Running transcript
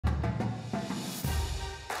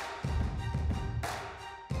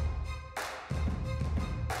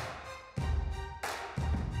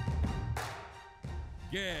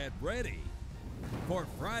Get ready for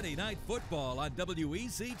Friday Night Football on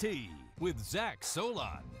WECT with Zach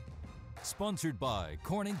Solon. Sponsored by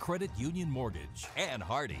Corning Credit Union Mortgage and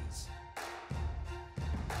Hardee's.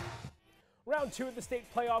 Round 2 of the state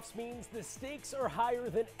playoffs means the stakes are higher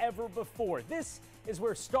than ever before. This is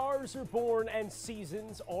where stars are born and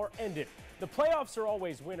seasons are ended. The playoffs are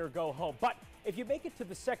always win or go home, but if you make it to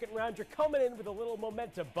the second round, you're coming in with a little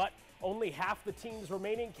momentum, but only half the teams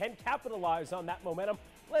remaining can capitalize on that momentum.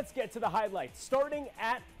 Let's get to the highlights, starting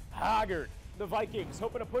at Hoggard. The Vikings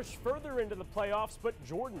hoping to push further into the playoffs, but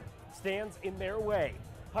Jordan stands in their way.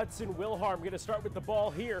 Hudson Wilharm going to start with the ball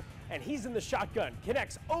here, and he's in the shotgun.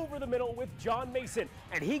 Connects over the middle with John Mason,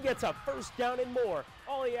 and he gets a first down and more.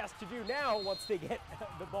 All he has to do now, once they get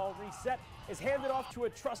the ball reset, is hand it off to a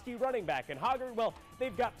trusty running back. And Hoggard, well,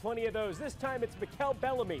 they've got plenty of those. This time it's Mikel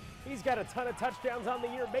Bellamy. He's got a ton of touchdowns on the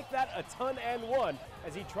year. Make that a ton and one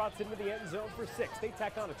as he trots into the end zone for 6. They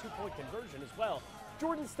tack on a 2-point conversion as well.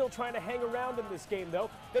 Jordan's still trying to hang around in this game, though.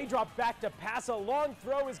 They drop back to pass. A long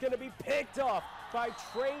throw is going to be picked off by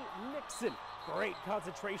Trey Nixon. Great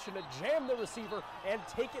concentration to jam the receiver and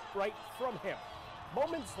take it right from him.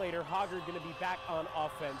 Moments later, Hoggard going to be back on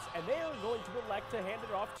offense, and they are going to elect to hand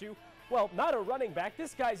it off to, well, not a running back.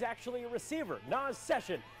 This guy's actually a receiver, Nas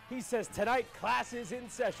Session. He says tonight class is in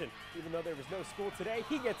session. Even though there was no school today,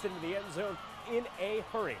 he gets into the end zone in a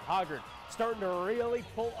hurry. Hoggard starting to really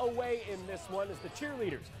pull away in this one as the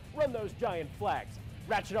cheerleaders run those giant flags.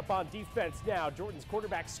 Ratchet up on defense now. Jordan's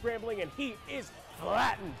quarterback scrambling, and he is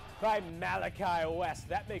flattened by Malachi West.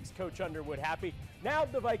 That makes Coach Underwood happy. Now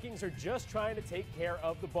the Vikings are just trying to take care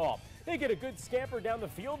of the ball. They get a good scamper down the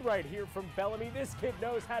field right here from Bellamy. This kid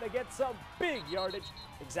knows how to get some big yardage.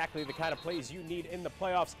 Exactly the kind of plays you need in the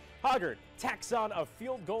playoffs. Hoggard tacks on a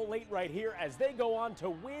field goal late right here as they go on to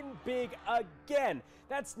win big again.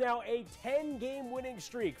 That's now a 10-game winning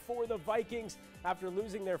streak for the Vikings. After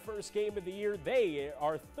losing their first game of the year, they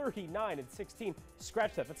are 39-16.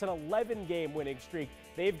 Scratch that. That's an 11-game winning streak.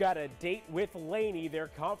 They've got a date with Laney, their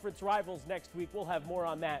conference rivals, next week. We'll have more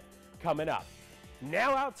on that coming up.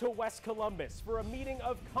 Now out to West Columbus for a meeting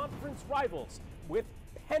of conference rivals with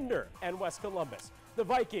Pender and West Columbus. The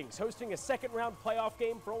Vikings hosting a second-round playoff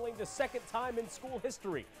game for only the second time in school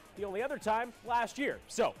history. The only other time last year.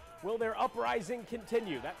 So, will their uprising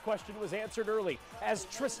continue? That question was answered early as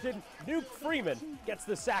Tristan Nuke Freeman gets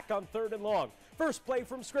the sack on 3rd and long. First play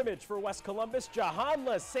from scrimmage for West Columbus. Jahan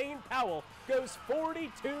Lassane Powell goes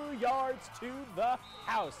 42 yards to the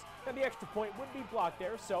house. And the extra point would be blocked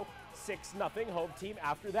there, so 6-0 home team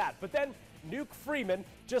after that. But then Nuke Freeman,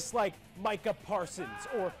 just like Micah Parsons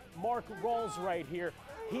or Mark Rawls right here,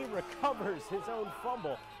 he recovers his own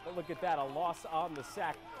fumble. But look at that, a loss on the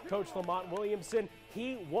sack. Coach Lamont Williamson,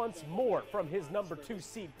 he wants more from his number 2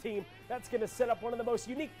 seed team. That's going to set up one of the most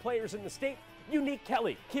unique players in the state, Unique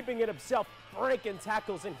Kelly, keeping it himself, breaking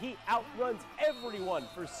tackles, and he outruns everyone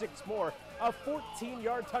for 6 more. A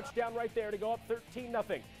 14-yard touchdown right there to go up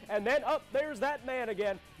 13-0. And then there's that man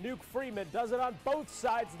again. Nuke Freeman does it on both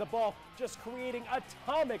sides of the ball, just creating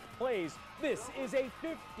atomic plays. This is a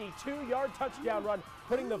 52-yard touchdown run,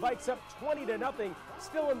 putting the Vikes up 20-0,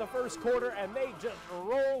 still in the first quarter, and they just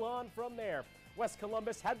roll on from there. West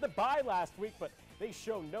Columbus had the bye last week, but they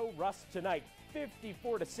show no rust tonight.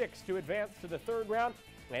 54-6 to advance to the 3rd round,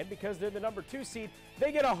 and because they're the number 2 seed,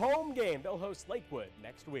 they get a home game. They'll host Lakewood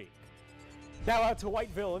next week. Now out to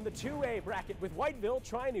Whiteville in the 2A bracket, with Whiteville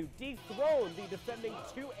trying to dethrone the defending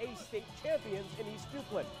 2A state champions in East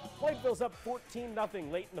Duplin. Whiteville's up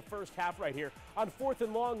 14-0 late in the first half right here. On 4th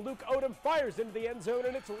and long, Luke Odom fires into the end zone,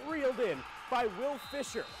 and it's reeled in by Will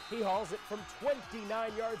Fisher. He hauls it from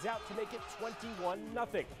 29 yards out to make it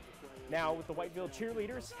 21-0. Now with the Whiteville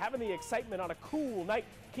cheerleaders having the excitement on a cool night,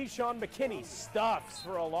 Keyshawn McKinney stuffs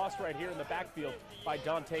for a loss right here in the backfield by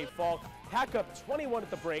Dante Falk. Pack up 21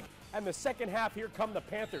 at the break, and the second half, here come the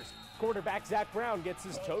Panthers. Quarterback Zach Brown gets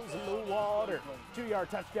his toes in the water. 2-yard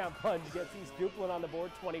touchdown plunge gets East Duplin on the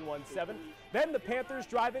board, 21-7. Then the Panthers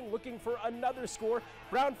driving, looking for another score.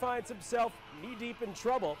 Brown finds himself knee-deep in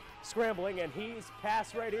trouble, scrambling, and his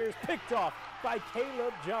pass right here is picked off by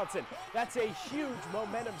Caleb Johnson. That's a huge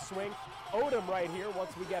momentum swing. Odom right here,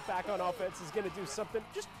 once we get back on offense, is going to do something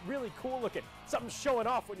just really cool looking. Something showing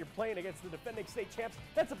off when you're playing against the defending state champs.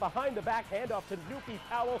 That's a behind-the-back handoff to Nuki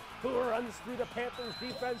Powell, who runs through the Panthers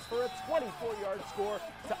defense for a 24-yard score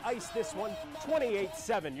to ice this one.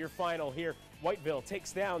 28-7, your final here. Whiteville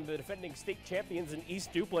takes down the defending state champions in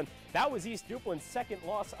East Duplin. That was East Duplin's second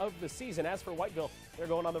loss of the season. As for Whiteville, they're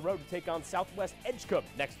going on the road to take on Southwest Edgecombe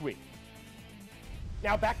next week.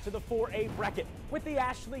 Now back to the 4A bracket with the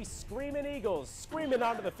Ashley Screamin' Eagles screaming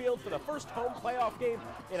onto the field for the first home playoff game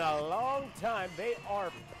in a long time. They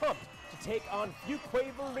are pumped to take on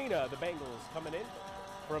Fuquay Arena. The Bengals coming in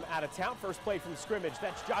from out of town. First play from scrimmage.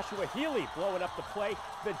 That's Joshua Healy blowing up the play.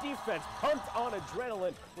 The defense pumped on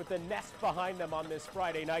adrenaline with the nest behind them on this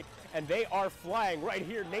Friday night, and they are flying right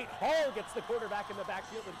here. Nate Hall gets the quarterback in the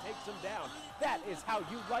backfield and takes him down. That is how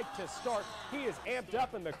you like to start. He is amped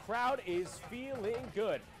up, and the crowd is feeling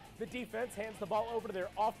good. The defense hands the ball over to their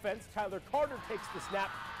offense. Tyler Carter takes the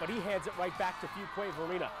snap, but he hands it right back to Fuquay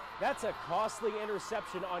Arena. That's a costly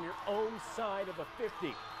interception on your own side of the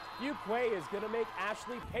 50. Fuquay is going to make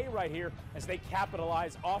Ashley pay right here as they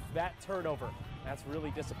capitalize off that turnover. That's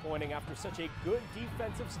really disappointing after such a good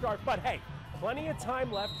defensive start, but hey, plenty of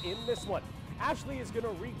time left in this one. Ashley is going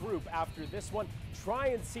to regroup after this one, try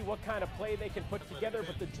and see what kind of play they can put together,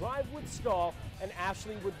 but the drive would stall and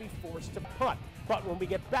Ashley would be forced to punt. But when we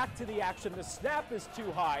get back to the action, the snap is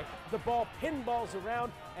too high, the ball pinballs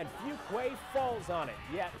around, and Fuquay falls on it.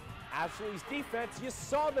 Yet Ashley's defense, you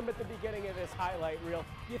saw them at the beginning of this highlight reel.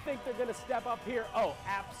 You think they're going to step up here? Oh,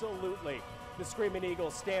 absolutely. The Screaming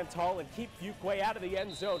Eagles stand tall and keep Fuquay out of the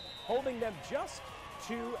end zone, holding them just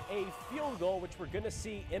to a field goal, which we're going to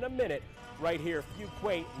see in a minute right here.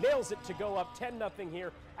 Fuquay nails it to go up 10-0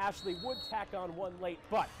 here. Ashley would tack on one late,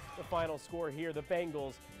 but the final score here, the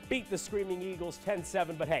Bengals beat the Screaming Eagles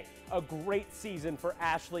 10-7, but hey, a great season for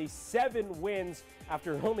Ashley. 7 wins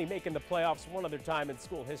after only making the playoffs one other time in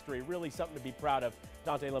school history. Really something to be proud of.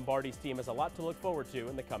 Dante Lombardi's team has a lot to look forward to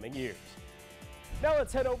in the coming years. Now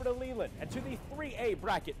let's head over to Leland and to the 3A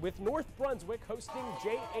bracket with North Brunswick hosting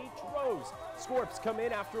J.H. Rose. Scorps come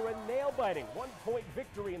in after a nail-biting 1-point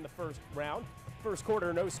victory in the first round. First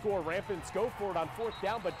quarter, no score. Rampants go for it on 4th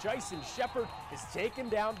down, but Jason Shepard is taken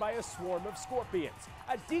down by a swarm of Scorpions.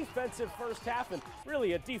 A defensive first half and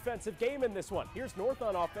really a defensive game in this one. Here's North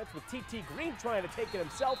on offense with T.T. Green trying to take it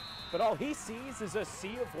himself, but all he sees is a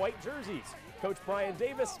sea of white jerseys. Coach Brian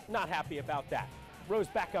Davis not happy about that. Rose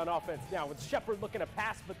back on offense now with Shepard looking to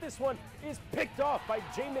pass, but this one is picked off by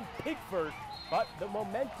Jamin Pigford, but the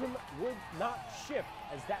momentum would not shift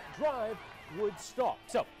as that drive would stall.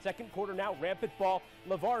 So, second quarter now, rampant ball.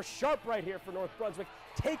 LeVar Sharp right here for North Brunswick,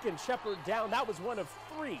 taking Shepard down. That was one of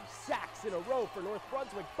 3 sacks in a row for North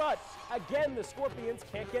Brunswick, but again, the Scorpions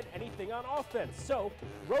can't get anything on offense. So,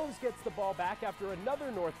 Rose gets the ball back after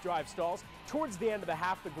another North drive stalls. Towards the end of the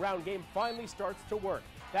half, the ground game finally starts to work.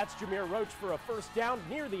 That's Jameer Roach for a first down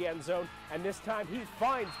near the end zone, and this time he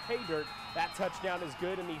finds pay dirt. That touchdown is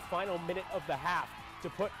good in the final minute of the half to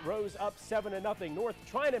put Rose up 7-0. North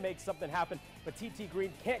trying to make something happen, but T.T.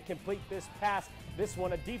 Green can't complete this pass. This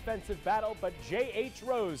one a defensive battle, but J.H.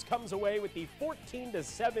 Rose comes away with the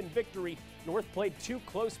 14-7 victory. North played 2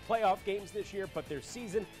 close playoff games this year, but their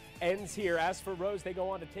season ends here. As for Rose, they go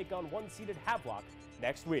on to take on 1-seeded Havelock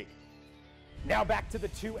next week. Now back to the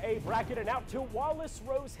 2A bracket and out to Wallace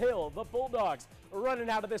Rose Hill. The Bulldogs running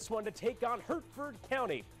out of this one to take on Hertford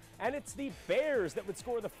County. And it's the Bears that would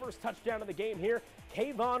score the first touchdown of the game here.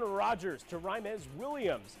 Kayvon Rogers to Rymez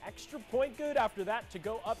Williams. Extra point good after that to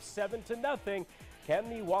go up 7-0. Can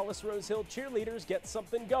the Wallace Rose Hill cheerleaders get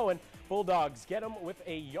something going? Bulldogs get them with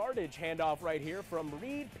a yardage handoff right here from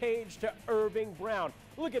Reed Page to Irving Brown.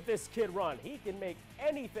 Look at this kid run. He can make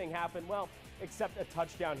anything happen. Well, except a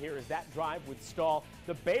touchdown here as that drive would stall.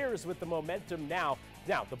 The Bears with the momentum now.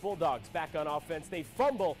 Now, the Bulldogs back on offense. They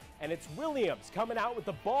fumble, and it's Williams coming out with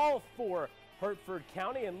the ball for Hertford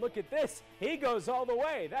County. And look at this. He goes all the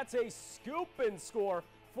way. That's a scoop and score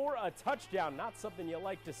for a touchdown. Not something you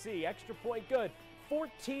like to see. Extra point good.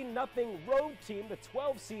 14-0 road team, the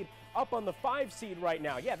 12 seed up on the 5 seed right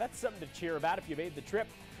now. Yeah, that's something to cheer about if you made the trip.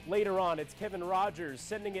 Later on, it's Kevin Rogers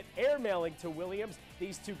sending it airmailing to Williams.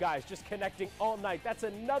 These two guys just connecting all night. That's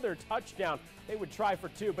another touchdown. They would try for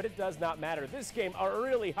 2, but it does not matter. This game, a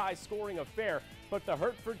really high-scoring affair. But the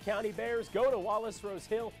Hertford County Bears go to Wallace Rose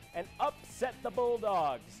Hill and upset the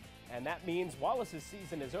Bulldogs. And that means Wallace's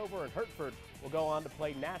season is over and Hertford will go on to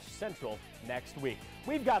play Nash Central next week.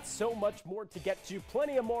 We've got so much more to get to,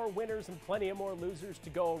 plenty of more winners and plenty of more losers to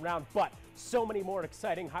go around, but so many more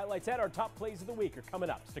exciting highlights and our top plays of the week are coming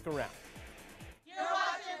up. Stick around. You're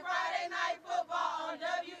watching Friday Night Football on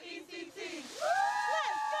WECT.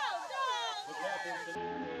 Let's go,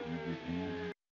 Dogs!